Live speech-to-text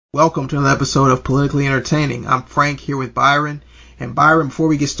Welcome to another episode of Politically Entertaining. I'm Frank here with Byron. And Byron, before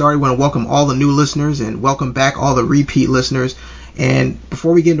we get started, I want to welcome all the new listeners and welcome back all the repeat listeners. And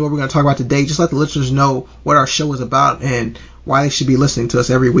before we get into what we're going to talk about today, just let the listeners know what our show is about and why they should be listening to us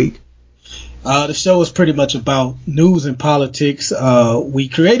every week. The show is pretty much about news and politics. We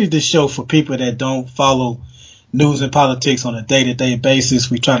created this show for people that don't follow news and politics on a day-to-day basis.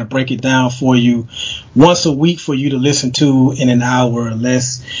 We try to break it down for you once a week for you to listen to in an hour or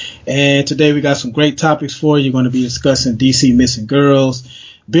less. And today we got some great topics for you. We're going to be discussing DC missing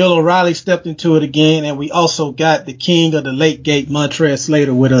girls. Bill O'Reilly stepped into it again, and we also got the king of the late gate, Montrez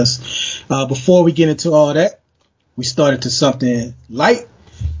Slater, with us. Before we get into all that, we started to something light.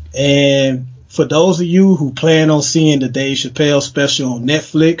 And for those of you who plan on seeing the Dave Chappelle special on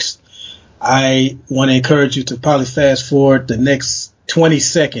Netflix, I want to encourage you to probably fast forward the next 20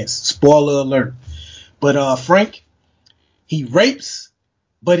 seconds. Spoiler alert. But Frank, he rapes,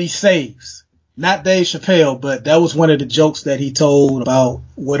 but he saves. Not Dave Chappelle, but that was one of the jokes that he told about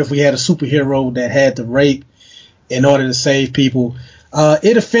what if we had a superhero that had to rape in order to save people.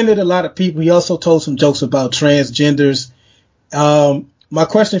 It offended a lot of people. He also told some jokes about transgenders. My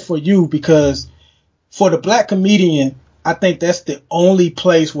question for you, because for the black comedian, I think that's the only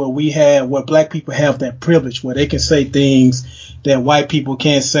place where black people have that privilege, where they can say things that white people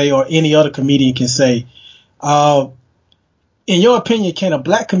can't say or any other comedian can say. In your opinion, can a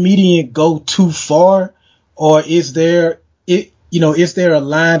black comedian go too far, or is there a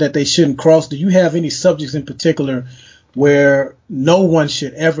line that they shouldn't cross? Do you have any subjects in particular where no one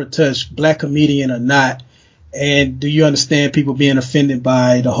should ever touch, black comedian or not? And do you understand people being offended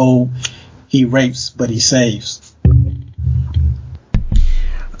by the whole he rapes but he saves?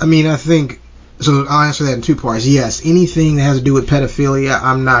 I mean, I think, so I'll answer that in two parts. Yes, anything that has to do with pedophilia,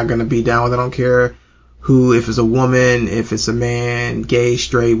 I'm not going to be down with. I don't care if it's a woman, if it's a man, gay,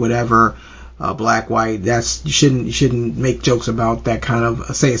 straight, whatever, black, white. You shouldn't make jokes about that kind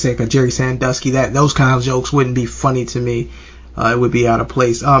of, say like a Jerry Sandusky, those kind of jokes wouldn't be funny to me. It would be out of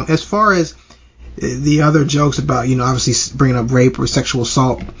place. As far as the other jokes about, obviously bringing up rape or sexual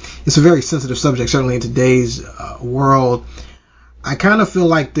assault, it's a very sensitive subject, certainly in today's world. I kind of feel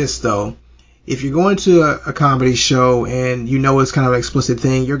like this, though. If you're going to a comedy show and it's kind of an explicit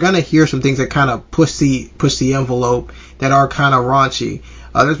thing, you're going to hear some things that kind of push the envelope that are kind of raunchy.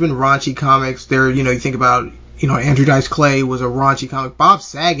 There's been raunchy comics. You think about, Andrew Dice Clay was a raunchy comic. Bob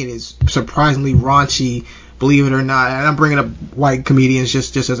Saget is surprisingly raunchy, believe it or not. And I'm bringing up white comedians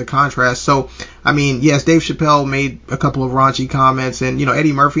just as a contrast. So, I mean, yes, Dave Chappelle made a couple of raunchy comments. And,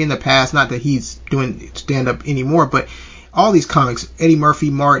 Eddie Murphy in the past, not that he's doing stand-up anymore, but all these comics, Eddie Murphy,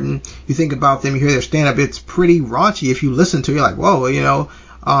 Martin, you think about them, you hear their stand-up, it's pretty raunchy. If you listen to it, you're like, whoa,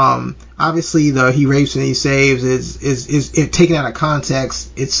 obviously the he rapes and he saves is taken out of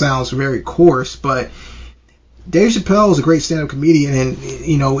context, it sounds very coarse, but Dave Chappelle is a great stand-up comedian, and,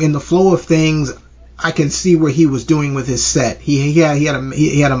 in the flow of things, I can see where he was doing with his set. He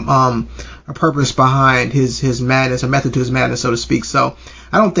had a purpose behind his madness, a method to his madness, so to speak. So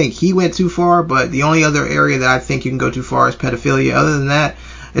I don't think he went too far, but the only other area that I think you can go too far is pedophilia. Other than that,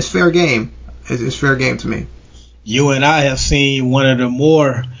 it's fair game. It's fair game to me. You and I have seen one of the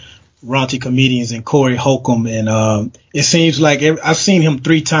more raunchy comedians in Corey Holcomb, and it seems like I've seen him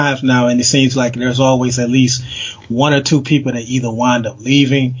 3 times now, and it seems like there's always at least 1 or 2 people that either wind up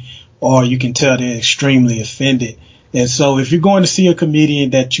leaving or you can tell they're extremely offended. And so if you're going to see a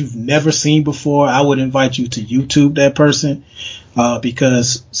comedian that you've never seen before, I would invite you to YouTube that person,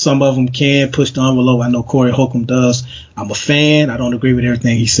 because some of them can push the envelope. I know Corey Holcomb does. I'm a fan. I don't agree with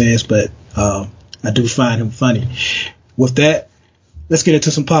everything he says, but I do find him funny. With that, let's get into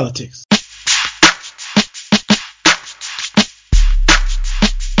some politics.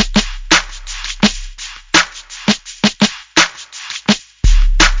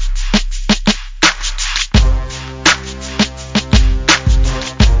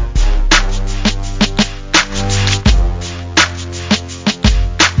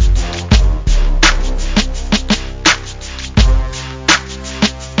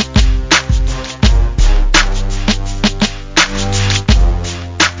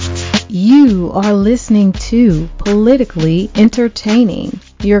 You are listening to Politically Entertaining,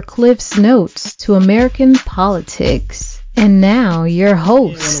 your Cliff's Notes to American politics. And now your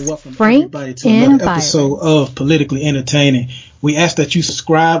hosts, Frank and Byron. Episode of Politically Entertaining. We ask that you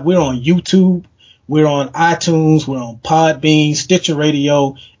subscribe. We're on YouTube, we're on iTunes, we're on Podbean, Stitcher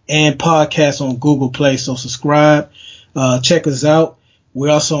Radio, and podcasts on Google Play. So subscribe, check us out.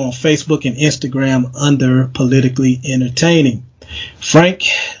 We're also on Facebook and Instagram under Politically Entertaining. Frank,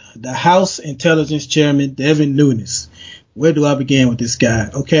 the House Intelligence Chairman Devin Nunes where do I begin with this guy?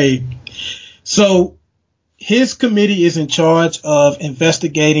 Okay, so his committee is in charge of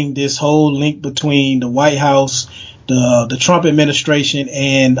investigating this whole link between the White House, the Trump administration,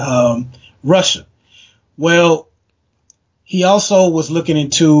 and Russia. Well, he also was looking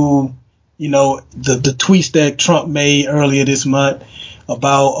into, the tweets that Trump made earlier this month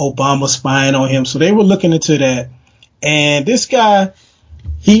about Obama spying on him. So they were looking into that. And this guy,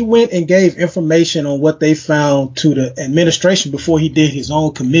 he went and gave information on what they found to the administration before he did his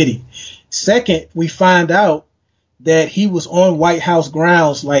own committee. Second, we find out that he was on White House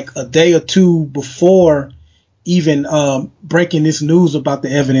grounds like a day or two before even breaking this news about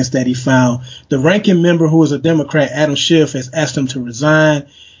the evidence that he found. The ranking member, who is a Democrat, Adam Schiff, has asked him to resign.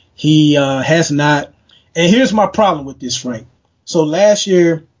 He has not. And here's my problem with this, Frank. So last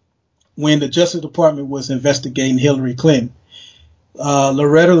year, when the Justice Department was investigating Hillary Clinton,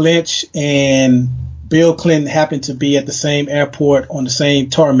 Loretta Lynch and Bill Clinton happened to be at the same airport on the same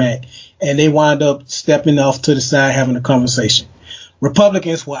tarmac, and they wound up stepping off to the side having a conversation.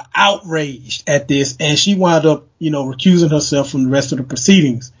 Republicans were outraged at this, and she wound up, recusing herself from the rest of the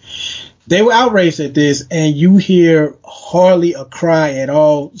proceedings. They were outraged at this, and you hear hardly a cry at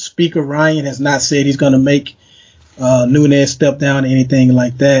all. Speaker Ryan has not said he's going to make Nunes step down or anything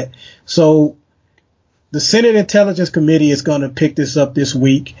like that. So the Senate Intelligence Committee is going to pick this up this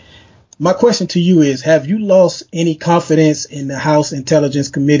week. My question to you is, have you lost any confidence in the House Intelligence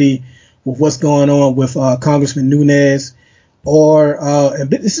Committee with what's going on with Congressman Nunes? Or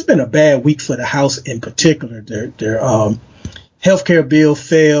this has been a bad week for the House in particular. Their healthcare bill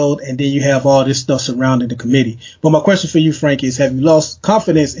failed, and then you have all this stuff surrounding the committee. But my question for you, Frank, is, have you lost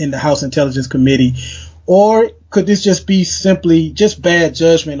confidence in the House Intelligence Committee, or could this just be simply just bad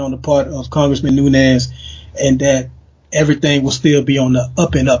judgment on the part of Congressman Nunes, and that everything will still be on the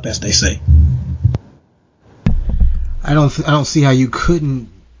up and up, as they say? I don't see how you couldn't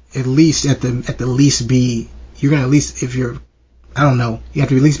at least at the least be. You're gonna at least, if you're, I don't know, you have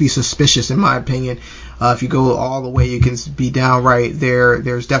to at least be suspicious, in my opinion. If you go all the way, you can be downright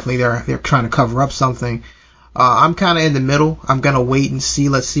there's definitely they're trying to cover up something. I'm kind of in the middle. I'm gonna wait and see.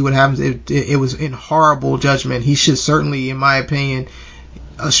 Let's see what happens. It was in horrible judgment. He should certainly, in my opinion,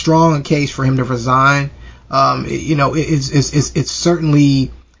 a strong case for him to resign. It's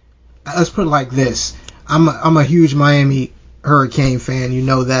certainly. Let's put it like this. I'm a huge Miami Hurricane fan. You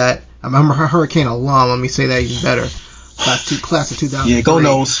know that. I'm a Hurricane alum. Let me say that even better. Class of 2003. Yeah, go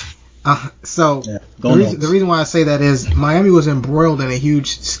Noles. The reason why I say that is Miami was embroiled in a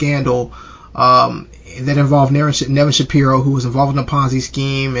huge scandal that involved Nevin Shapiro, who was involved in a Ponzi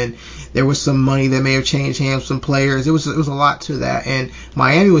scheme, and there was some money that may have changed hands with some players. It was a lot to that, and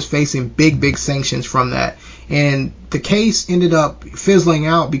Miami was facing big sanctions from that. And the case ended up fizzling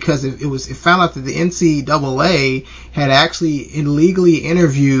out because it found out that the NCAA had actually illegally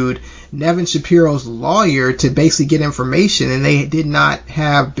interviewed Nevin Shapiro's lawyer to basically get information, and they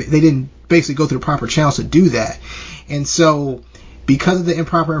didn't basically go through the proper channels to do that. And so because of the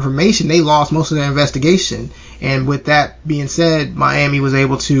improper information, they lost most of their investigation. And with that being said, Miami was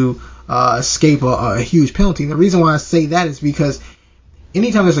able to escape a huge penalty. And the reason why I say that is because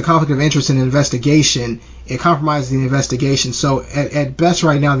anytime there's a conflict of interest in an investigation, it compromises the investigation. So at best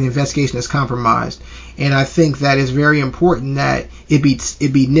right now, the investigation is compromised. And I think that it's very important that it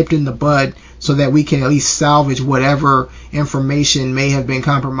be nipped in the bud so that we can at least salvage whatever information may have been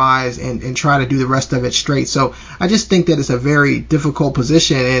compromised and try to do the rest of it straight. So I just think that it's a very difficult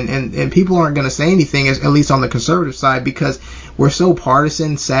position, and people aren't going to say anything, at least on the conservative side, because we're so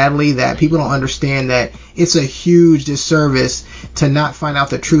partisan, sadly, that people don't understand that it's a huge disservice to not find out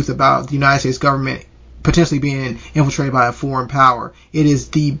the truth about the United States government potentially being infiltrated by a foreign power. It is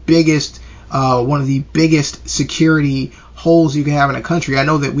the biggest, one of the biggest security holes you can have in a country. I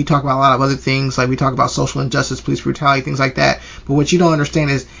know that we talk about a lot of other things, like we talk about social injustice, police brutality, things like that. But what you don't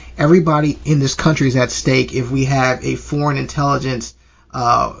understand is everybody in this country is at stake if we have a foreign intelligence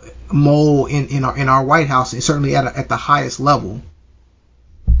mole in our White House, and certainly at the highest level.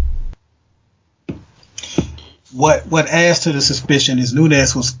 What adds to the suspicion is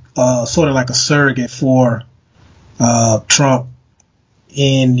Nunes was sort of like a surrogate for Trump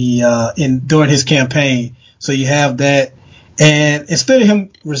during his campaign. So you have that, and instead of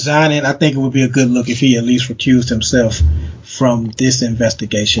him resigning, I think it would be a good look if he at least recused himself from this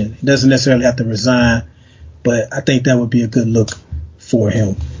investigation. He doesn't necessarily have to resign, but I think that would be a good look for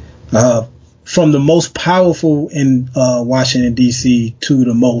him. From the most powerful in Washington, D.C. to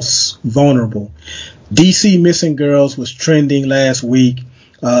the most vulnerable. D.C. missing girls was trending last week.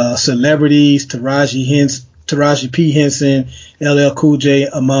 Celebrities, Taraji P. Henson, LL Cool J,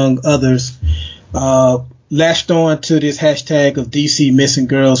 among others. latched on to this hashtag of DC missing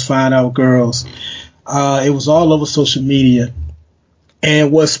girls, find out girls. It was all over social media.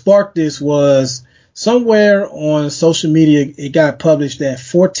 And what sparked this was somewhere on social media, it got published that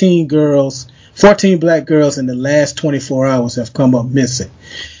 14 black girls in the last 24 hours have come up missing.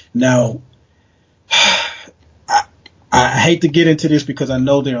 Now, I hate to get into this because I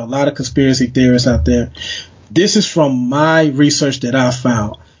know there are a lot of conspiracy theorists out there. This is from my research that I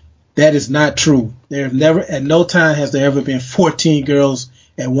found. That is not true. There have never, at no time has there ever been 14 girls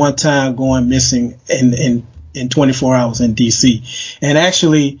at one time going missing in 24 hours in DC. And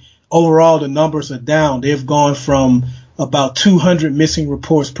actually, overall, the numbers are down. They've gone from about 200 missing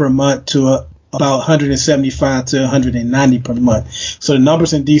reports per month to about 175 to 190 per month. So the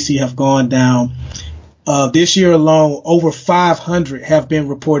numbers in DC have gone down. This year alone, over 500 have been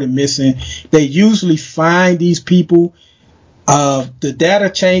reported missing. They usually find these people. The data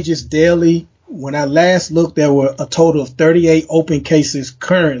changes daily. When I last looked, there were a total of 38 open cases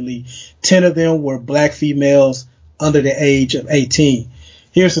currently. 10 of them were black females under the age of 18.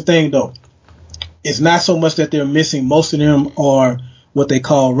 Here's the thing, though. It's not so much that they're missing. Most of them are what they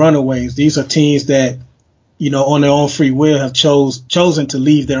call runaways. These are teens that, on their own free will have chosen to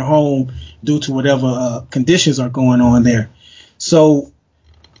leave their home due to whatever conditions are going on there. So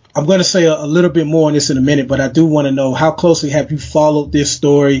I'm going to say a little bit more on this in a minute, but I do want to know, how closely have you followed this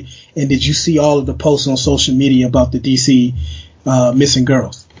story, and did you see all of the posts on social media about the DC missing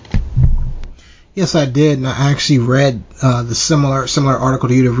girls? Yes, I did, and I actually read the similar article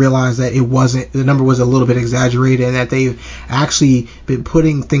to you to realize that the number was a little bit exaggerated, and that they've actually been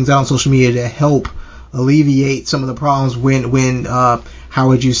putting things out on social media to help alleviate some of the problems when how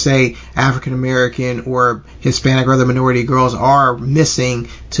would you say, African American or Hispanic or other minority girls are missing,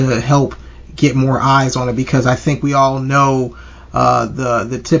 to help get more eyes on it. Because I think we all know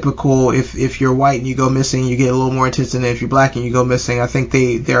the typical, if you're white and you go missing, you get a little more attention than if you're black and you go missing. I think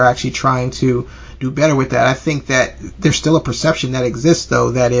they're actually trying to do better with that. I think that there's still a perception that exists,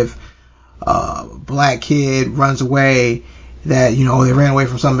 though, that if a black kid runs away, that they ran away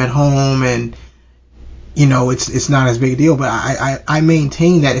from something at home, and it's not as big a deal. But I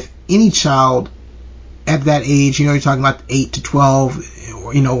maintain that if any child at that age, you're talking about 8 to 12,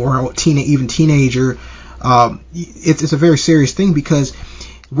 or or even teenager, it's a very serious thing, because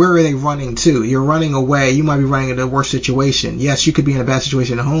where are they running to? You're running away. You might be running into a worse situation. Yes, you could be in a bad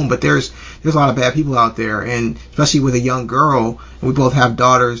situation at home, but there's a lot of bad people out there, and especially with a young girl. And we both have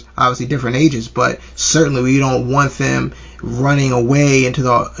daughters, obviously different ages, but certainly we don't want them running away into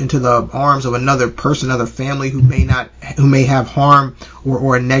the arms of another person, another family who may have harm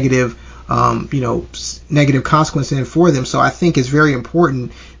or a negative negative consequence in it for them. So I think it's very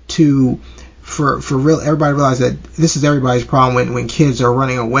important for everybody to realize that this is everybody's problem when kids are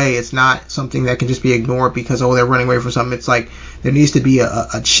running away. It's not something that can just be ignored because they're running away from something. It's like there needs to be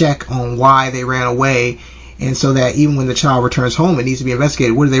a check on why they ran away, and so that even when the child returns home, it needs to be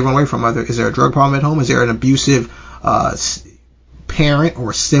investigated. What did they run away from? Is there a drug problem at home? Is there an abusive parent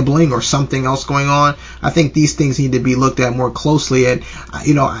or sibling or something else going on? I think these things need to be looked at more closely. And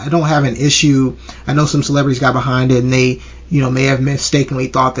I don't have an issue. I know some celebrities got behind it, and they may have mistakenly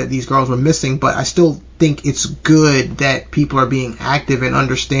thought that these girls were missing, but I still think it's good that people are being active and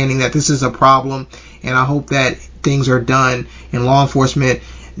understanding that this is a problem. And I hope that things are done in law enforcement,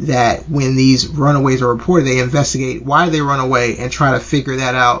 that when these runaways are reported, they investigate why they run away and try to figure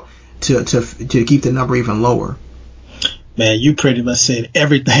that out to keep the number even lower. Man, you pretty much said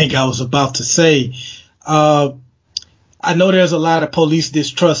everything I was about to say. I know there's a lot of police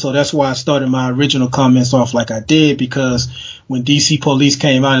distrust, so that's why I started my original comments off like I did, because when DC police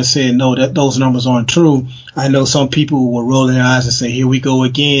came out and said, no, that those numbers aren't true, I know some people will roll their eyes and say, here we go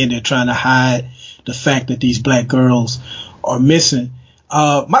again. They're trying to hide the fact that these black girls are missing.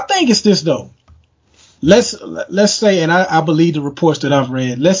 My thing is this, though. Let's say, and I believe the reports that I've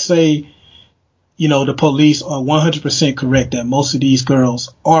read, let's say, the police are 100% correct that most of these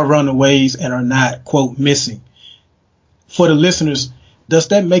girls are runaways and are not, quote, missing. For the listeners, does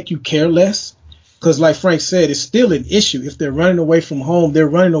that make you care less? Because like Frank said, it's still an issue. If they're running away from home, they're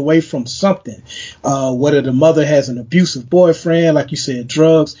running away from something. Whether the mother has an abusive boyfriend, like you said,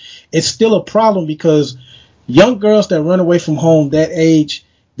 drugs, it's still a problem, because young girls that run away from home that age,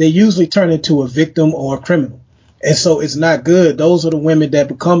 they usually turn into a victim or a criminal. And so it's not good. Those are the women that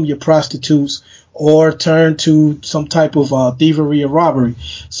become your prostitutes or turn to some type of thievery or robbery.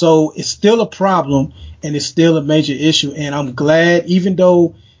 So it's still a problem, and it's still a major issue. And I'm glad, even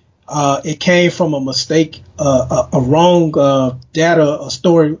though it came from a mistake, a wrong data, a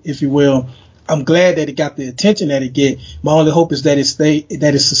story, if you will, I'm glad that it got the attention that it get. My only hope is that it's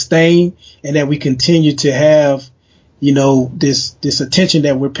sustained and that we continue to have, this attention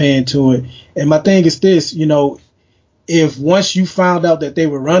that we're paying to it. And my thing is this, if once you found out that they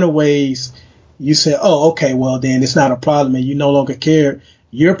were runaways, you said, oh, okay, well then it's not a problem and you no longer care.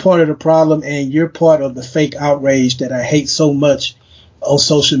 You're part of the problem and you're part of the fake outrage that I hate so much on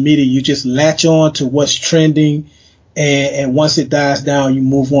social media. You just latch on to what's trending. And once it dies down, you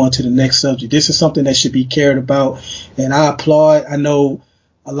move on to the next subject. This is something that should be cared about. And I applaud. I know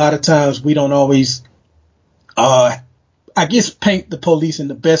a lot of times we don't always, paint the police in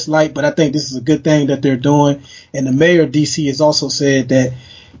the best light, but I think this is a good thing that they're doing. And the mayor of D.C. has also said that,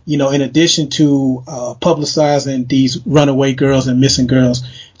 in addition to publicizing these runaway girls and missing girls,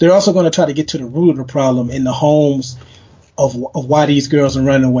 they're also going to try to get to the root of the problem in the homes of why these girls are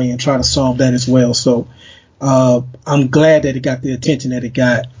running away and try to solve that as well. So I'm glad that it got the attention that it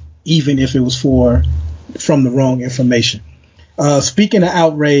got, even if it was from the wrong information. Speaking of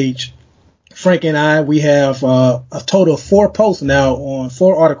outrage, Frank and I, we have a total of 4 posts now on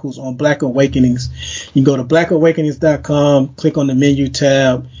 4 articles on Black Awakenings. You can go to blackawakenings.com, click on the menu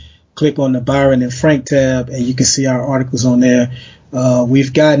tab, click on the Byron and Frank tab, and you can see our articles on there.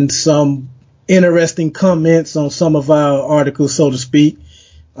 We've gotten some interesting comments on some of our articles, so to speak.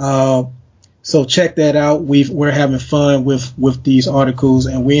 So check that out. We're having fun with these articles,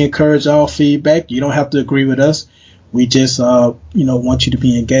 and we encourage all feedback. You don't have to agree with us. We just, want you to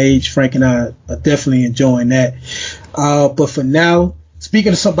be engaged. Frank and I are definitely enjoying that. But for now,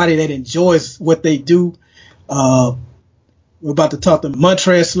 speaking of somebody that enjoys what they do, we're about to talk to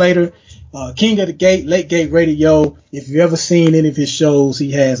Montrez Slater, King of the Gate, Late Gate Radio. If you've ever seen any of his shows,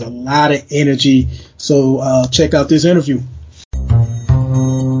 he has a lot of energy. So check out this interview.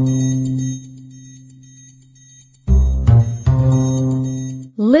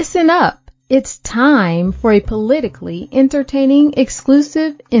 Listen up. It's time for a politically entertaining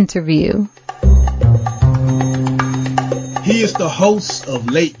exclusive interview. He is the host of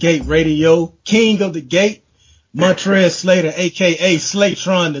Late Gate Radio, King of the Gate, Montrez Slater, a.k.a.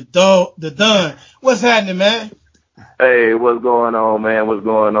 Slatron the Don. What's happening, man? Hey, what's going on, man?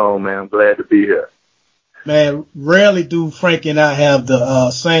 I'm glad to be here. Man, rarely do Frank and I have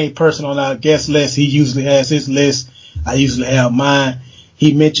the same person on our guest list. He usually has his list. I usually have mine.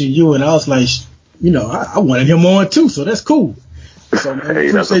 He mentioned you, and I was like, I wanted him on too, so that's cool. So, man, hey,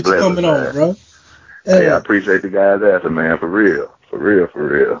 appreciate you coming on, bro. Hey, I appreciate the guys asking, man, for real.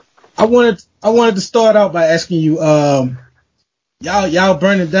 I wanted to start out by asking you, y'all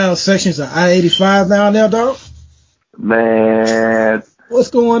burning down sections of I-85 down there, dog? Man, what's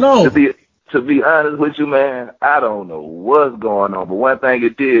going on? To be honest with you, man, I don't know what's going on, but one thing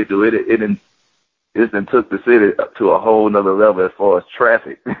it did do, it took the city up to a whole nother level as far as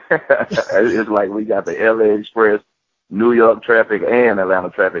traffic. It's like we got the LA Express, New York traffic, and Atlanta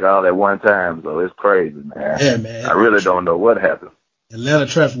traffic all at one time. So it's crazy, man. Yeah, man. I really don't know what happened. Atlanta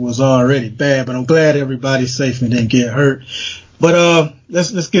traffic was already bad, but I'm glad everybody's safe and didn't get hurt. But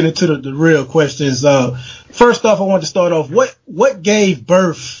let's get into the real questions. First off, I want to start off. What gave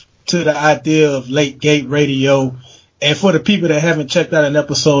birth to the idea of Late Gate Radio? And for the people that haven't checked out an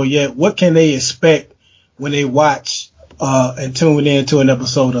episode yet, what can they expect when they watch and tune in to an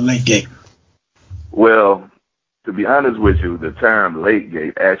episode of Late Gate? Well, to be honest with you, the term Late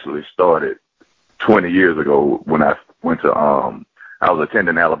Gate actually started 20 years ago when I went to I was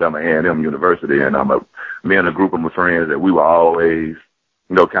attending Alabama A&M University, and me and a group of my friends that we were always,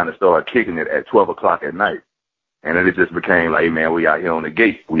 kind of started kicking it at 12 o'clock at night. And then it just became like, hey, man, we out here on the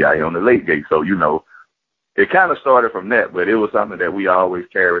gate. We out here on the Late Gate. So, it kind of started from that, but it was something that we always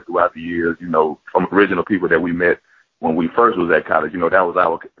carried throughout the years, from original people that we met when we first was at college. That was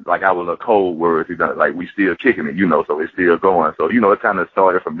I was a code word, like we still kicking it, so it's still going. So, it kind of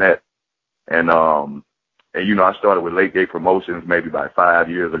started from that. And I started with Late Gate Promotions maybe about 5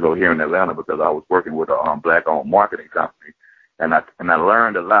 years ago here in Atlanta because I was working with a black-owned marketing company. And I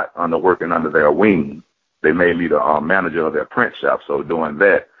learned a lot working under their wing. They made me the manager of their print shop. So doing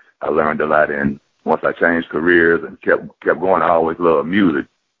that, I learned a lot. And once I changed careers and kept going, I always loved music.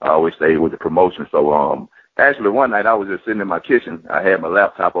 I always stayed with the promotion. So actually one night I was just sitting in my kitchen. I had my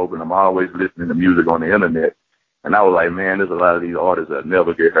laptop open. I'm always listening to music on the internet. And I was like, man, there's a lot of these artists that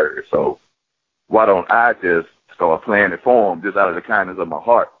never get heard. So why don't I just start playing it for them just out of the kindness of my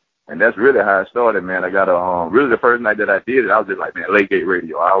heart? And that's really how it started, man. I got really the first night that I did it, I was just like, man, Late Gate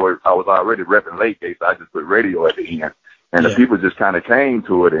Radio. I was already repping Late Gate, so I just put radio at the end. And the people just kind of came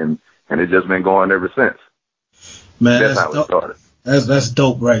to it, and it's just been going ever since. Man, that's how it started. That's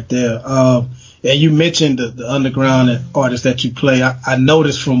dope right there. And you mentioned the underground artists that you play. I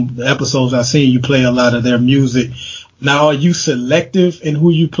noticed from the episodes I've seen you play a lot of their music. Now, are you selective in who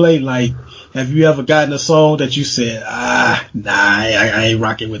you play? Like, have you ever gotten a song that you said, I ain't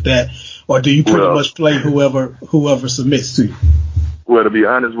rocking with that? Or do you pretty much play whoever submits to you? Well, to be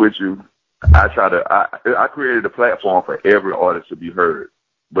honest with you, I created a platform for every artist to be heard.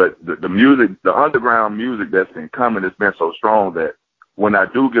 But the music, the underground music that's been coming has been so strong that when I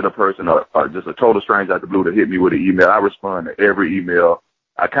do get a person or just a total stranger out the blue to hit me with an email, I respond to every email.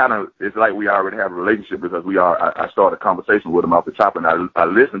 It's like we already have a relationship because I start a conversation with them off the top and I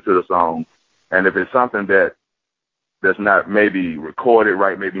listen to the song. And if it's something that's not maybe recorded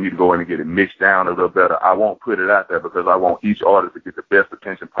right, maybe you need to go in and get it mixed down a little better, I won't put it out there because I want each artist to get the best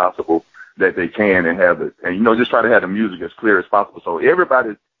attention possible that they can and have it. And, just try to have the music as clear as possible. So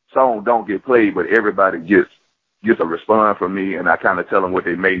everybody's song don't get played, but everybody gets a response from me, and I kind of tell them what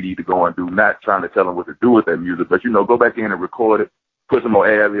they may need to go and do, not trying to tell them what to do with that music, but, go back in and record it, put some more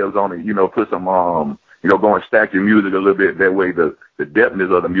ad-libs on it, put some, go and stack your music a little bit. That way the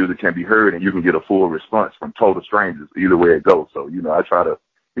depthness of the music can be heard and you can get a full response from total strangers, either way it goes. So, I try to,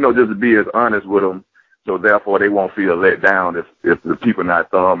 just be as honest with them. So therefore they won't feel let down if the people not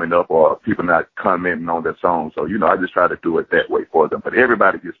thumbing up or people not commenting on their song. So, I just try to do it that way for them. But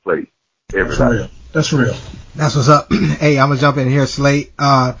everybody gets played. Everybody. That's real. That's what's up. Hey, I'm gonna jump in here, Slate.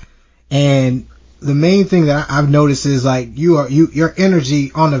 And the main thing that I've noticed is like your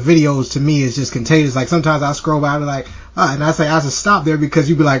energy on the videos to me is just contagious. Like sometimes I scroll by and be like, and I say I have to stop there because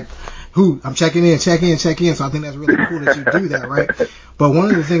you be like, I'm checking in. So I think that's really cool that you do that, right? But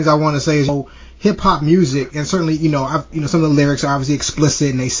one of the things I want to say is hip hop music, and certainly some of the lyrics are obviously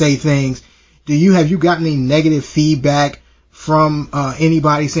explicit and they say things. Have you gotten any negative feedback from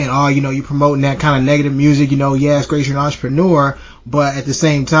anybody saying, you're promoting that kind of negative music, it's great you're an entrepreneur, but at the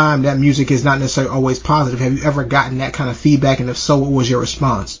same time, that music is not necessarily always positive. Have you ever gotten that kind of feedback? And if so, what was your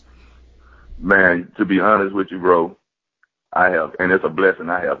response? Man, to be honest with you, bro, I have, and it's a blessing,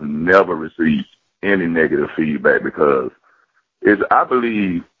 I have never received any negative feedback because I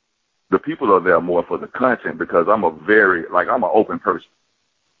believe the people are there more for the content because I'm an open person.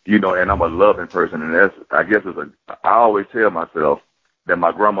 And I'm a loving person, and I always tell myself that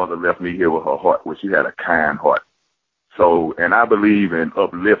my grandmother left me here with her heart, where she had a kind heart. So, and I believe in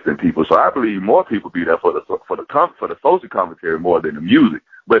uplifting people. So I believe more people be there for the social commentary more than the music,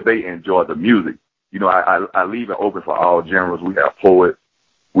 but they enjoy the music. I leave it open for all genres. We have poets,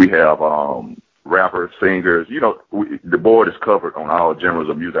 we have rappers, singers. The board is covered on all genres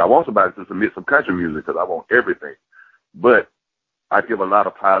of music. I want somebody to submit some country music because I want everything, but I give a lot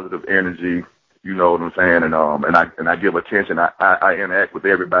of positive energy, you know what I'm saying, and I give attention. I interact with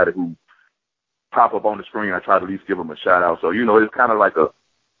everybody who pop up on the screen. I try to at least give them a shout out. So it's kind of like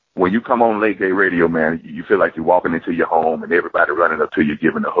when you come on Late Gate Radio, man, you feel like you're walking into your home and everybody running up to you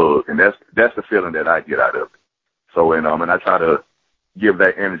giving a hug, and that's the feeling that I get out of it. So and I try to give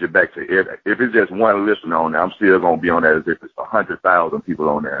that energy back to every. If it's just one listener on there, I'm still gonna be on there as if it's 100,000 people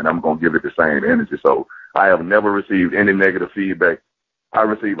on there, and I'm gonna give it the same energy. So I have never received any negative feedback. I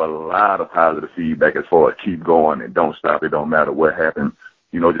receive a lot of positive feedback as far as keep going and don't stop. It don't matter what happens.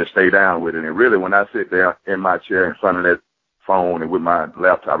 Just stay down with it. And really, when I sit there in my chair in front of that phone and with my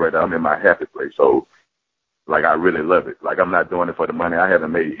laptop right there, I'm in my happy place. So, I really love it. I'm not doing it for the money. I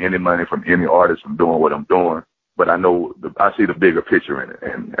haven't made any money from any artist from doing what I'm doing, but I know I see the bigger picture in it,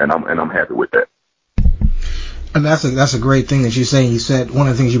 and I'm happy with that. And that's a great thing that you say. You said one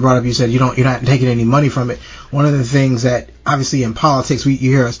of the things you brought up. You said you're not taking any money from it. One of the things that obviously in politics you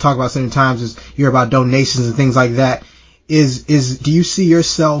hear us talk about sometimes is you hear about donations and things like that. Is do you see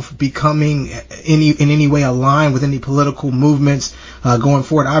yourself becoming in any way aligned with any political movements going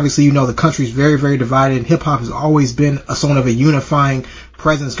forward? Obviously, the country is very, very divided. Hip hop has always been somewhat of a unifying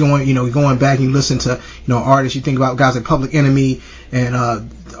presence. Going back and you listen to artists. You think about guys like Public Enemy and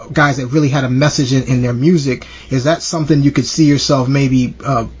guys that really had a message in their music. Is that something you could see yourself maybe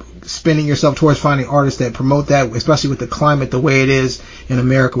spinning yourself towards, finding artists that promote that, especially with the climate the way it is in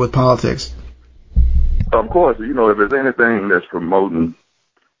America with politics? Of course, if there's anything that's promoting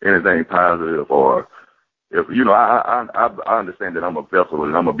anything positive, or if I understand that I'm a vessel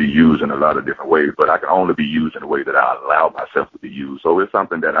and I'm gonna be used in a lot of different ways, but I can only be used in a way that I allow myself to be used. So it's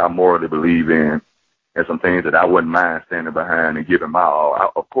something that I morally believe in, and some things that I wouldn't mind standing behind and giving my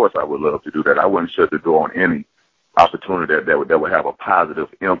all. Of course, I would love to do that. I wouldn't shut the door on any opportunity that would have a positive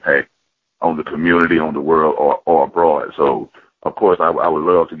impact on the community, on the world, or abroad. So, of course, I would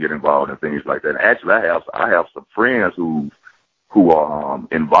love to get involved in things like that. And actually, I have some friends who who are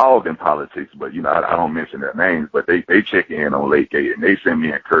involved in politics, but I don't mention their names, but they check in on Late Gate and they send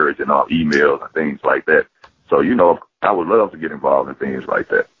me encouraging emails and things like that. So I would love to get involved in things like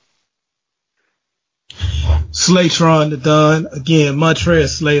that. Slatron the Don again,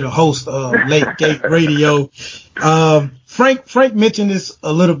 Montrez Slater, host of Late Gate Radio. Frank mentioned this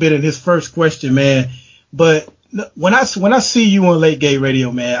a little bit in his first question, man. But when I see you on Late Gate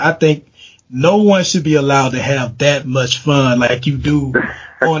Radio, man, I think no one should be allowed to have that much fun like you do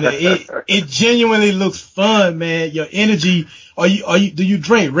on it. It genuinely looks fun, man. Your energy. Do you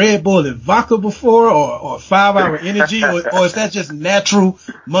drink Red Bull and vodka before, or 5 Hour Energy, or is that just natural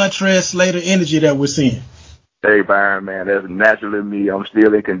Montrez Slater energy that we're seeing? Hey, Byron, man, that's naturally me. I'm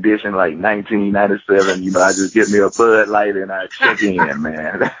still in condition like 1997. I just get me a Bud Light and I check in,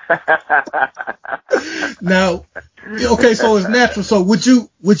 man. Now, okay, so it's natural. So would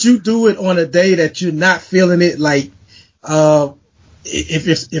you do it on a day that you're not feeling it? Like, if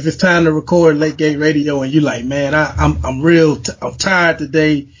it's time to record Late Gate Radio and you're like, man, I'm tired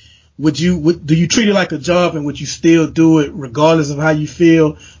today. Do you treat it like a job, and would you still do it regardless of how you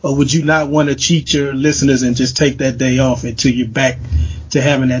feel, or would you not want to cheat your listeners and just take that day off until you're back to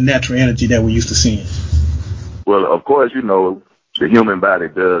having that natural energy that we're used to seeing? Well, of course, the human body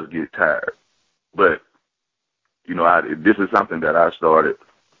does get tired, but this is something that I started.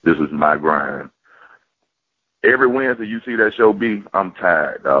 This is my grind. Every Wednesday you see that show B, I'm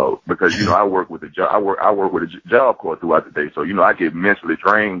tired, dog, because I work with a job corps throughout the day, so I get mentally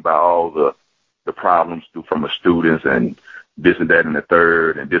drained by all the problems from the students and this and that and the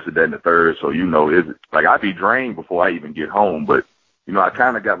third and this and that and the third. So it's like I be drained before I even get home, but I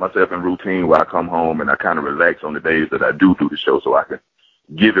kind of got myself in routine where I come home and I kind of relax on the days that I do the show, so I can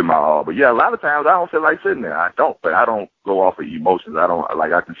give it my all. But yeah, a lot of times I don't feel like sitting there. But I don't go off of emotions.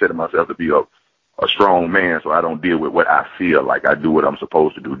 I consider myself to be a strong man, so I don't deal with what I feel like. I do what I'm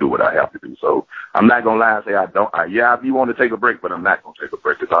supposed to do what I have to do. So I'm not going to lie and say I don't. If you want to take a break, but I'm not going to take a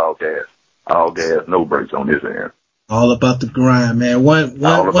break. It's all gas, no breaks on this end. All about the grind, man. One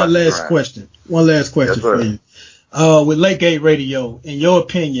last question yes, for you. With Late Gate Radio, in your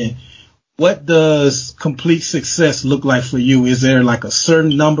opinion, what does complete success look like for you? Is there like a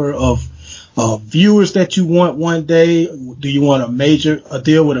certain number of viewers that you want one day? Do you want a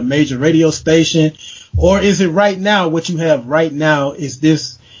deal with a major radio station, or is it right now? What you have right now, is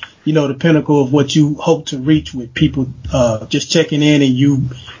this, the pinnacle of what you hope to reach with people just checking in and you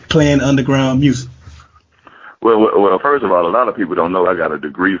playing underground music? Well, first of all, a lot of people don't know I got a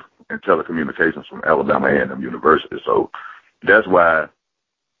degree in telecommunications from Alabama A&M University, so that's why.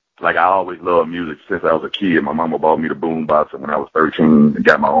 Like, I always loved music since I was a kid. My mama bought me the boombox, and when I was 13 and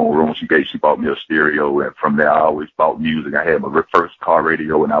got my own room, she bought me a stereo, and from there I always bought music. I had my first car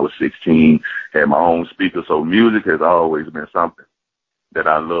radio when I was 16, had my own speaker, so music has always been something that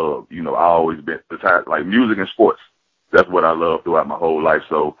I love. I always been, besides, like, music and sports, that's what I love throughout my whole life.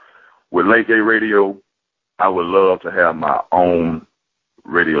 So with Late Gate Radio, I would love to have my own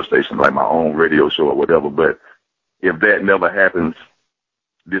radio station, like my own radio show or whatever, but if that never happens,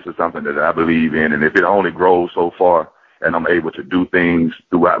 this is something that I believe in, and if it only grows so far and I'm able to do things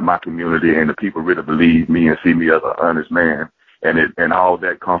throughout my community and the people really believe me and see me as an honest man, and all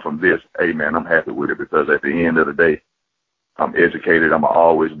that come from this, hey, man, I'm happy with it, because at the end of the day, I'm educated. I'm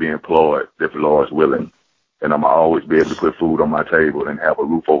always be employed if the Lord's willing, and I'm always be able to put food on my table and have a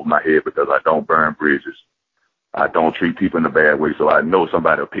roof over my head, because I don't burn bridges. I don't treat people in a bad way, so I know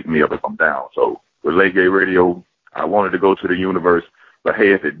somebody will pick me up if I'm down. So with Late Gate Radio, I wanted to go to the universe. But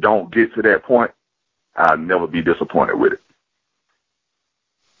hey, if it don't get to that point, I'll never be disappointed with it.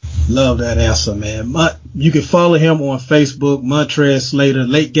 Love that answer, man. You can follow him on Facebook, Montrez Slater,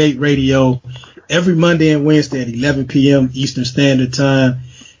 Late Gate Radio, every Monday and Wednesday at 11 p.m. Eastern Standard Time.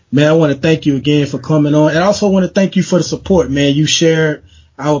 Man, I want to thank you again for coming on. And I also want to thank you for the support, man. You shared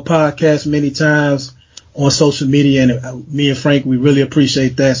our podcast many times on social media, and me and Frank, we really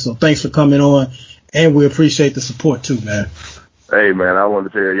appreciate that. So thanks for coming on, and we appreciate the support too, man. Hey, man, I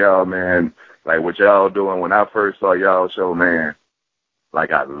want to tell y'all, man, like what y'all doing. When I first saw y'all show, man,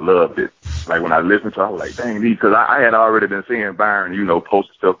 like I loved it. Like when I listened to it, I was like, dang, because I had already been seeing Byron,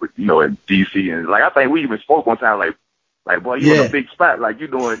 posting stuff with, in D.C. And like, I think we even spoke one time, like, boy, you in a big spot. Like you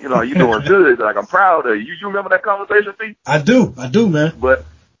doing good. Like I'm proud of you. You remember that conversation, Pete? I do, man. But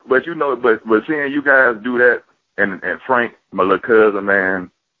seeing you guys do that, and Frank, my little cousin, man,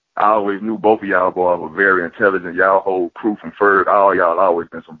 I always knew both of y'all boys were very intelligent. Y'all whole crew from Ferg, all y'all always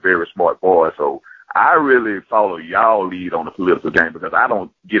been some very smart boys. So I really follow y'all lead on the political game, because I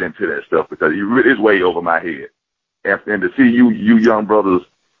don't get into that stuff, because it's way over my head. And to see you young brothers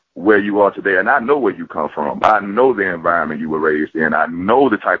where you are today, and I know where you come from. I know the environment you were raised in. I know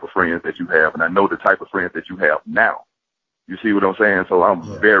the type of friends that you have, and I know the type of friends that you have now. You see what I'm saying? So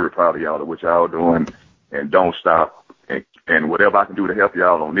I'm very proud of y'all of what y'all doing, and don't stop. And whatever I can do to help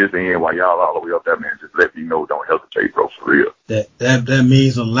y'all on this end while y'all all the way up there, man, just let me know. Don't hesitate, bro, for real. That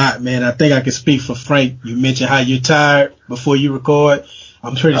means a lot, man. I think I can speak for Frank. You mentioned how you're tired before you record.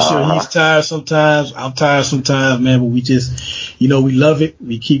 I'm pretty sure he's tired sometimes. I'm tired sometimes, man, but we just, we love it.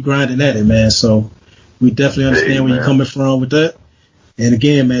 We keep grinding at it, man. So we definitely understand where you're coming from with that. And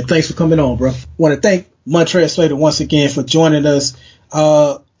again, man, thanks for coming on, bro. I want to thank Montrez Slater once again for joining us.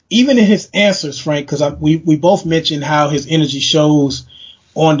 Even in his answers, Frank, because we both mentioned how his energy shows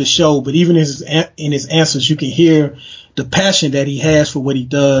on the show, but even in his answers, you can hear the passion that he has for what he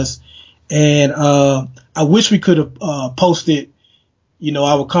does. And I wish we could have posted,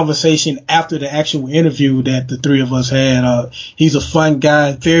 our conversation after the actual interview that the three of us had. He's a fun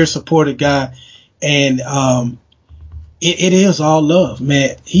guy, very supportive guy, and it is all love,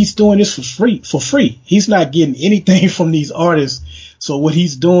 man. He's doing this for free. He's not getting anything from these artists. So what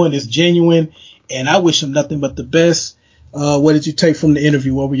he's doing is genuine, and I wish him nothing but the best. What did you take from the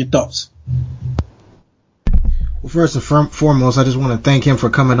interview? What were your thoughts? Well, first and foremost, I just want to thank him for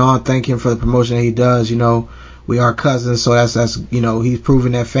coming on. Thank him for the promotion that he does. We are cousins, so that's he's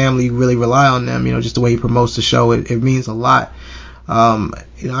proven that family really rely on them. Just the way he promotes the show, it means a lot.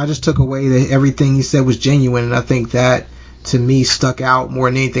 I just took away that everything he said was genuine, and I think that to me stuck out more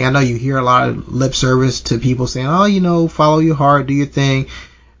than anything. I know you hear a lot of lip service to people saying, follow your heart, do your thing,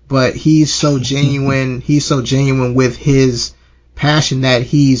 but he's so genuine. He's so genuine with his passion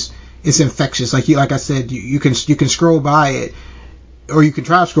that it's infectious. Like I said, you can scroll by it, or you can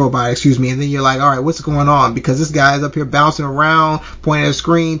try to scroll by it, and then you're like, all right, what's going on? Because this guy is up here bouncing around, pointing at a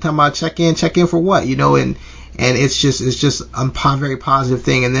screen, talking about check in for what, and it's just a very positive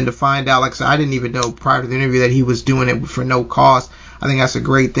thing. And then to find out, like I said, I didn't even know prior to the interview that he was doing it for no cost. I think that's a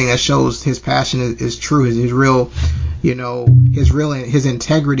great thing. That shows his passion is true, his real, his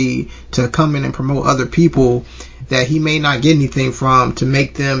integrity to come in and promote other people that he may not get anything from to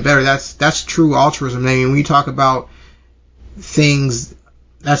make them better. That's true altruism. I mean, when you talk about things,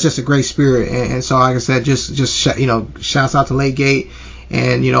 that's just a great spirit. And so, like I said, just shouts out to Lakegate,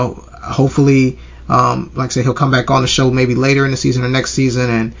 and hopefully. Like I said, he'll come back on the show maybe later in the season or next season,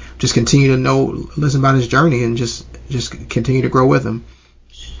 and just continue to listen about his journey, and just continue to grow with him.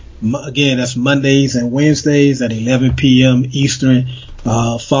 Again, that's Mondays and Wednesdays at 11 p.m. Eastern.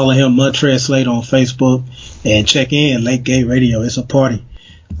 Follow him, Montrez Slater, on Facebook, and check in Lakegate Radio. It's a party.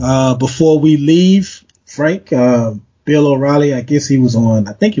 Before we leave, Frank, Bill O'Reilly, I guess he was on,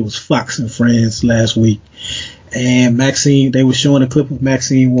 I think it was Fox and Friends last week. And they were showing a clip of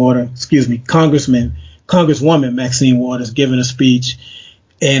Congresswoman Maxine Waters giving a speech,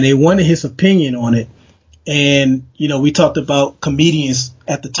 and they wanted his opinion on it. And, we talked about comedians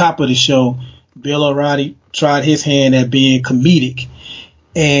at the top of the show. Bill O'Reilly tried his hand at being comedic,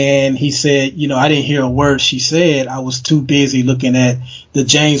 and he said, I didn't hear a word she said. I was too busy looking at the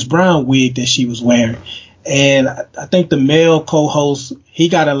James Brown wig that she was wearing. And I think the male co-host, he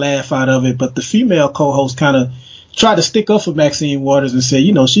got a laugh out of it, but the female co-host kind of tried to stick up for Maxine Waters and say,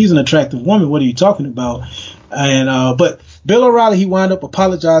 she's an attractive woman. What are you talking about? And but Bill O'Reilly, he wound up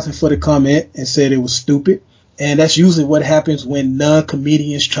apologizing for the comment and said it was stupid. And that's usually what happens when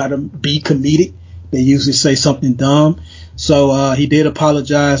non-comedians try to be comedic. They usually say something dumb. So he did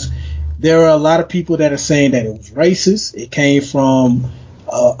apologize. There are a lot of people that are saying that it was racist. It came from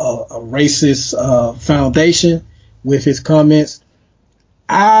a racist foundation with his comments.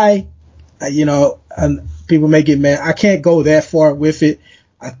 People may get mad. I can't go that far with it.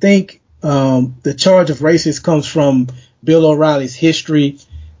 I think the charge of racist comes from Bill O'Reilly's history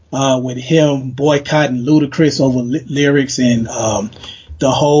with him boycotting Ludacris over lyrics, and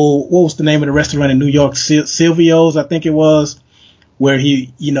the whole, what was the name of the restaurant in New York? Silvio's, I think it was, where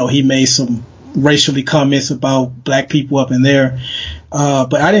he made some racially comments about black people up in there.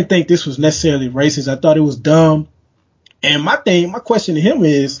 But I didn't think this was necessarily racist. I thought it was dumb. And my question to him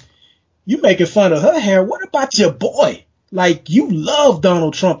is, you making fun of her hair. What about your boy? Like, you love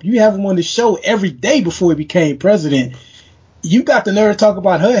Donald Trump. You have him on the show every day before he became president. You got the nerve to talk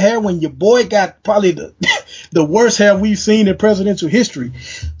about her hair when your boy got probably the worst hair we've seen in presidential history.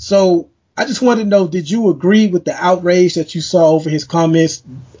 So I just wanted to know, did you agree with the outrage that you saw over his comments?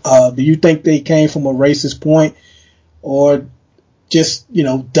 Do you think they came from a racist point, or just,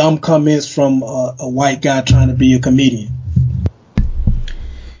 dumb comments from a white guy trying to be a comedian?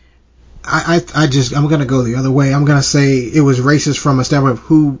 I'm going to go the other way. I'm going to say it was racist from a standpoint of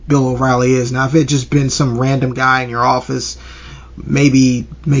who Bill O'Reilly is. Now, if it just been some random guy in your office, maybe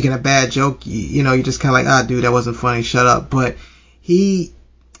making a bad joke, you're just kind of like, dude, that wasn't funny, shut up. But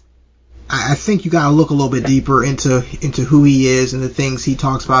I think you gotta look a little bit deeper into who he is and the things he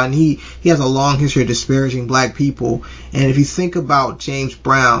talks about, and he has a long history of disparaging black people. And if you think about James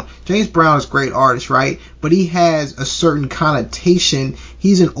Brown is a great artist, right? But he has a certain connotation.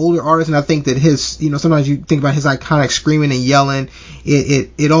 He's an older artist, and I think that his, sometimes you think about his iconic screaming and yelling,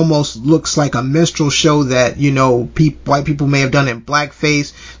 it almost looks like a minstrel show that, white people may have done in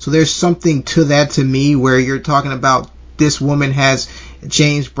blackface. So there's something to that to me, where you're talking about this woman has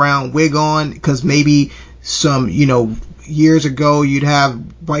James Brown wig on, because maybe some, years ago you'd have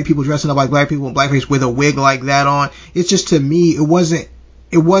white people dressing up like black people in blackface with a wig like that on. It's just, to me, it wasn't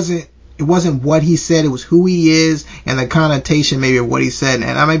what he said, it was who he is and the connotation maybe of what he said.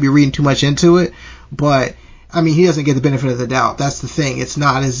 And I may be reading too much into it, but I mean, he doesn't get the benefit of the doubt. That's the thing. It's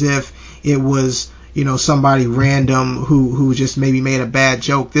not as if it was, somebody random who just maybe made a bad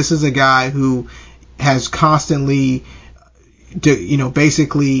joke. This is a guy who has constantly,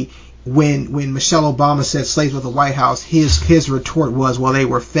 basically, when Michelle Obama said slaves with the White House, his retort was, well, they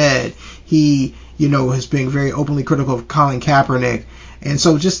were fed. He, has been very openly critical of Colin Kaepernick. And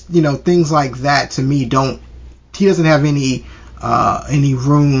so just, things like that, to me, he doesn't have any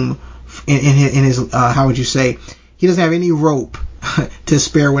room in his, how would you say, he doesn't have any rope to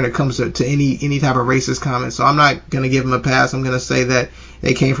spare when it comes to any type of racist comment. So I'm not going to give him a pass. I'm going to say that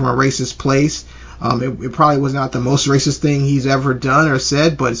they came from a racist place. It probably was not the most racist thing he's ever done or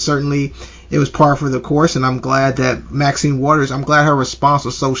said, but certainly it was par for the course. And I'm glad that Maxine Waters, I'm glad her response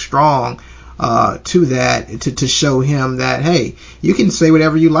was so strong to that, to show him that, hey, you can say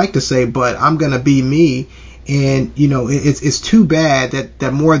whatever you like to say, but I'm going to be me. And, it's too bad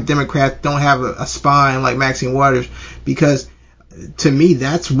that more Democrats don't have a spine like Maxine Waters, because to me,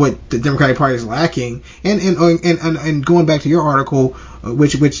 that's what the Democratic Party is lacking. And going back to your article,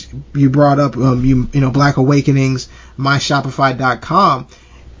 which you brought up, Black Awakenings, myshopify.com,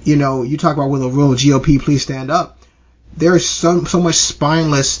 you talk about, will a real GOP please stand up? There is so much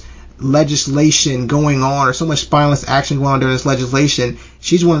spineless legislation going on, or so much spineless action going on during this legislation.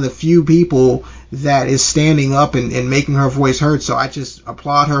 She's one of the few people that is standing up and making her voice heard. So I just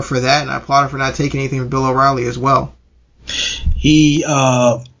applaud her for that, and I applaud her for not taking anything from Bill O'Reilly as well. He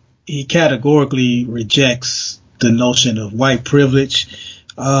categorically rejects the notion of white privilege.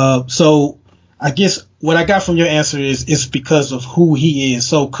 So I guess what I got from your answer is it's because of who he is.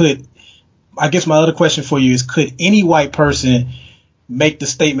 So I guess my other question for you is, could any white person make the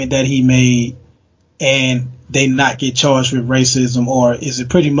statement that he made and they not get charged with racism? Or is it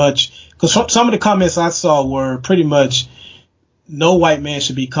pretty much, because some of the comments I saw were pretty much, no white man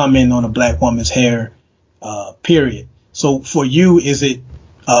should be commenting on a black woman's hair, period. So for you, is it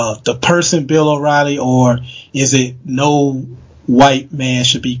the person Bill O'Reilly, or is it no white man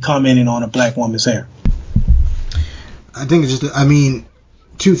should be commenting on a black woman's hair? I think it's just,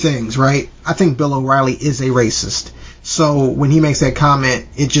 two things, right? I think Bill O'Reilly is a racist. So when he makes that comment,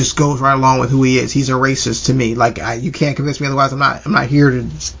 it just goes right along with who he is. He's a racist to me. Like, you can't convince me otherwise. I'm not here to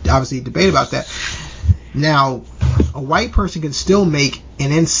obviously debate about that. Now, a white person can still make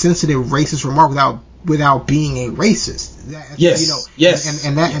an insensitive racist remark without being a racist. Yes.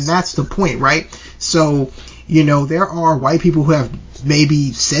 And that's the point, right? So, there are white people who have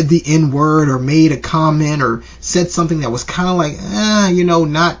maybe said the N-word or made a comment or said something that was kind of like,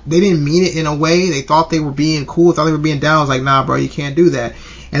 they didn't mean it in a way. They thought they were being cool, thought they were being down. I was like, nah, bro, you can't do that.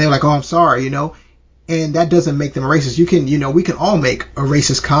 And they're like, oh, I'm sorry, and that doesn't make them a racist. You can, we can all make a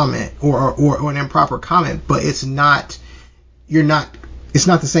racist comment or an improper comment, but it's not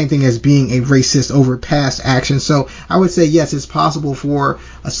the same thing as being a racist over past action. So I would say, yes, it's possible for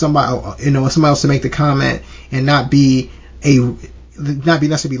somebody else to make the comment and not be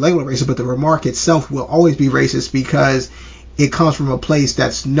necessarily labeled racist, but the remark itself will always be racist because it comes from a place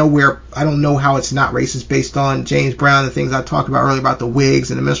that's nowhere. I don't know how it's not racist based on James Brown and things I talked about earlier about the wigs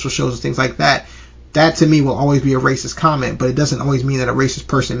and the minstrel shows and things like that. That to me will always be a racist comment, but it doesn't always mean that a racist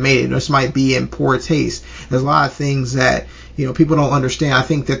person made it. This might be in poor taste. There's a lot of things that people don't understand. I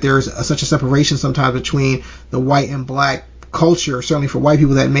think that there's such a separation sometimes between the white and black culture, certainly for white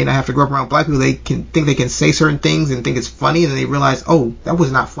people that may not have to grow up around black people. They can think they can say certain things and think it's funny, and then they realize, oh, that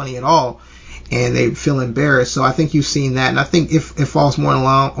was not funny at all, and they feel embarrassed. So I think you've seen that, and I think if it falls more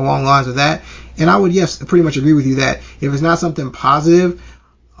along lines of that, and I would, yes, pretty much agree with you that if it's not something positive,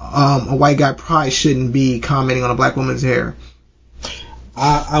 a white guy probably shouldn't be commenting on a black woman's hair.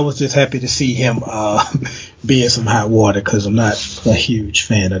 I was just happy to see him be in some hot water, because I'm not a huge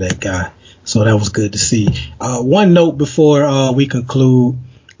fan of that guy. So that was good to see. One note before we conclude.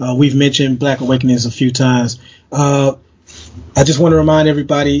 We've mentioned Black Awakenings a few times. I just want to remind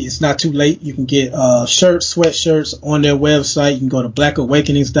everybody it's not too late. You can get shirts, sweatshirts on their website. You can go to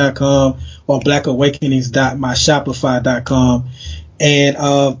blackawakenings.com or blackawakenings.myshopify.com.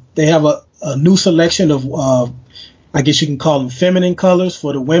 And they have a new selection of, I guess you can call them feminine colors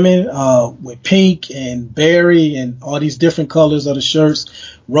for the women, with pink and berry and all these different colors of the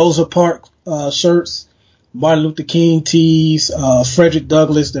shirts. Rosa Parks shirts, Martin Luther King tees, Frederick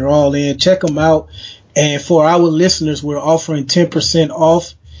Douglass, they're all in. Check them out. And for our listeners, we're offering 10%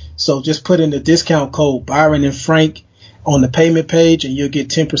 off. So just put in the discount code Byron and Frank on the payment page and you'll get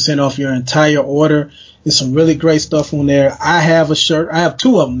 10% off your entire order. There's some really great stuff on there. I have a shirt. I have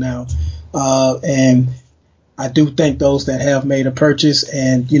 2 of them now. And I do thank those that have made a purchase,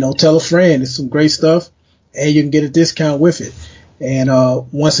 and, tell a friend. It's some great stuff and you can get a discount with it. And,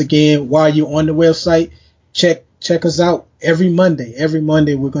 once again, while you're on the website, check us out every Monday. Every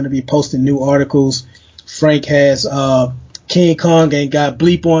Monday, we're going to be posting new articles. Frank has King Kong Ain't Got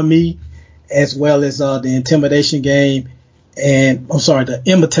Bleep on Me, as well as the Intimidation Game, the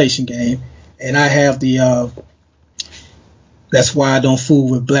Imitation Game. And I have the That's Why I Don't Fool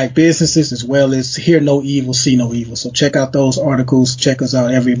with Black Businesses, as well as Hear No Evil, See No Evil. So check out those articles. Check us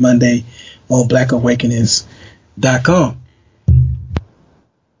out every Monday on blackawakenings.com.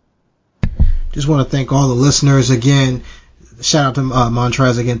 Just want to thank all the listeners again. Shout out to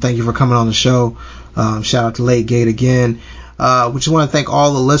Montrez again. Thank you for coming on the show. Shout out to Late Gate again. We just want to thank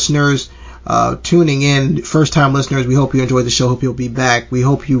all the listeners tuning in. First time listeners, we hope you enjoyed the show. Hope you'll be back. We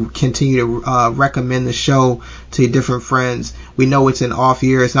hope you continue to recommend the show to your different friends. We know it's an off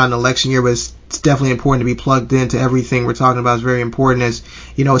year. It's not an election year, but it's definitely important to be plugged into everything we're talking about. Is very important. As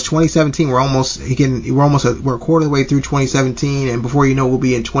you know, it's 2017. We're a quarter of the way through 2017, and before you know, we'll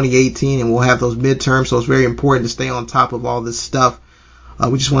be in 2018, and we'll have those midterms. So it's very important to stay on top of all this stuff.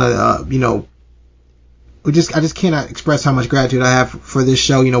 We just want to, I just cannot express how much gratitude I have for this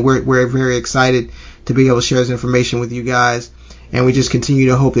show. We're very excited to be able to share this information with you guys, and we just continue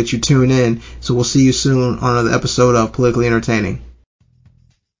to hope that you tune in. So we'll see you soon on another episode of Politically Entertaining.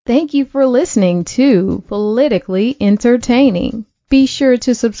 Thank you for listening to Politically Entertaining. Be sure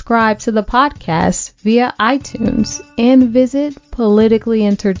to subscribe to the podcast via iTunes and visit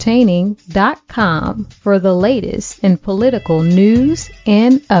politicallyentertaining.com for the latest in political news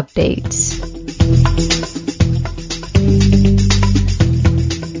and updates.